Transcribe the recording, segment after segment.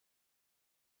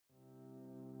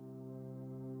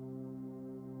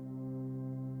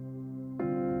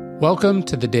Welcome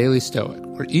to the Daily Stoic,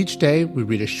 where each day we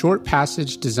read a short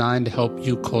passage designed to help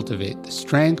you cultivate the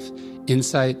strength,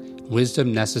 insight, and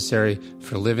wisdom necessary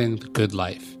for living the good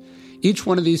life. Each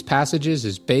one of these passages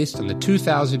is based on the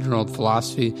 2,000-year-old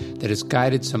philosophy that has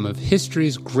guided some of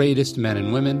history's greatest men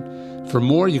and women. For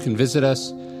more, you can visit us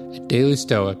at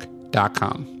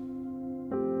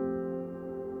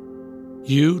dailystoic.com.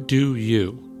 You do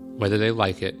you, whether they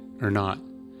like it or not.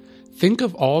 Think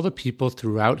of all the people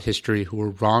throughout history who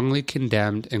were wrongly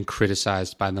condemned and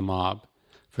criticized by the mob,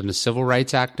 from the civil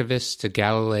rights activists to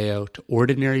Galileo to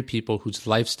ordinary people whose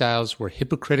lifestyles were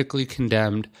hypocritically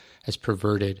condemned as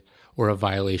perverted or a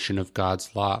violation of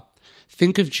God's law.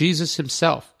 Think of Jesus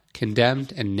himself,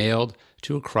 condemned and nailed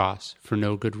to a cross for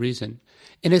no good reason.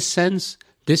 In a sense,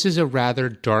 this is a rather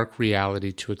dark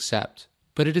reality to accept,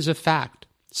 but it is a fact.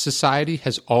 Society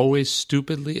has always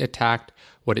stupidly attacked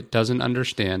what it doesn't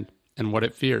understand and what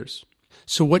it fears.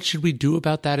 So what should we do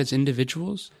about that as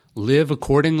individuals? Live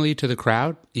accordingly to the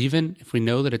crowd, even if we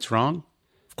know that it's wrong?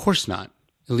 Of course not,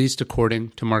 at least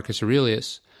according to Marcus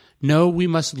Aurelius. No, we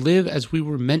must live as we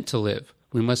were meant to live.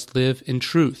 We must live in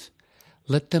truth.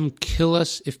 Let them kill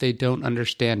us if they don't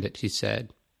understand it, he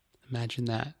said. Imagine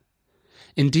that.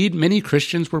 Indeed, many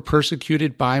Christians were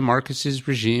persecuted by Marcus's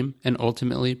regime and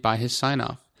ultimately by his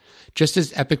sign-off. Just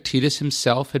as Epictetus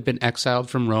himself had been exiled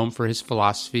from Rome for his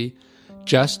philosophy,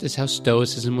 just as how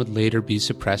Stoicism would later be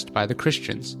suppressed by the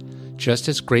Christians, just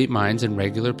as great minds and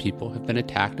regular people have been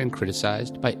attacked and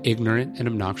criticized by ignorant and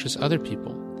obnoxious other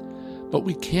people. But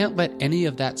we can't let any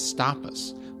of that stop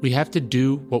us. We have to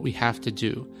do what we have to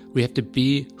do. We have to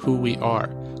be who we are.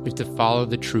 We have to follow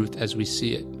the truth as we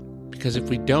see it. Because if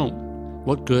we don't,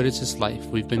 what good is this life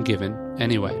we've been given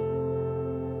anyway?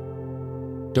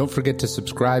 Don't forget to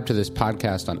subscribe to this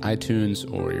podcast on iTunes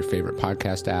or your favorite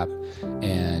podcast app.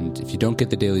 And if you don't get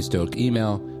the Daily Stoic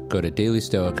email, go to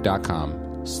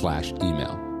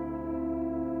dailystoic.com/email.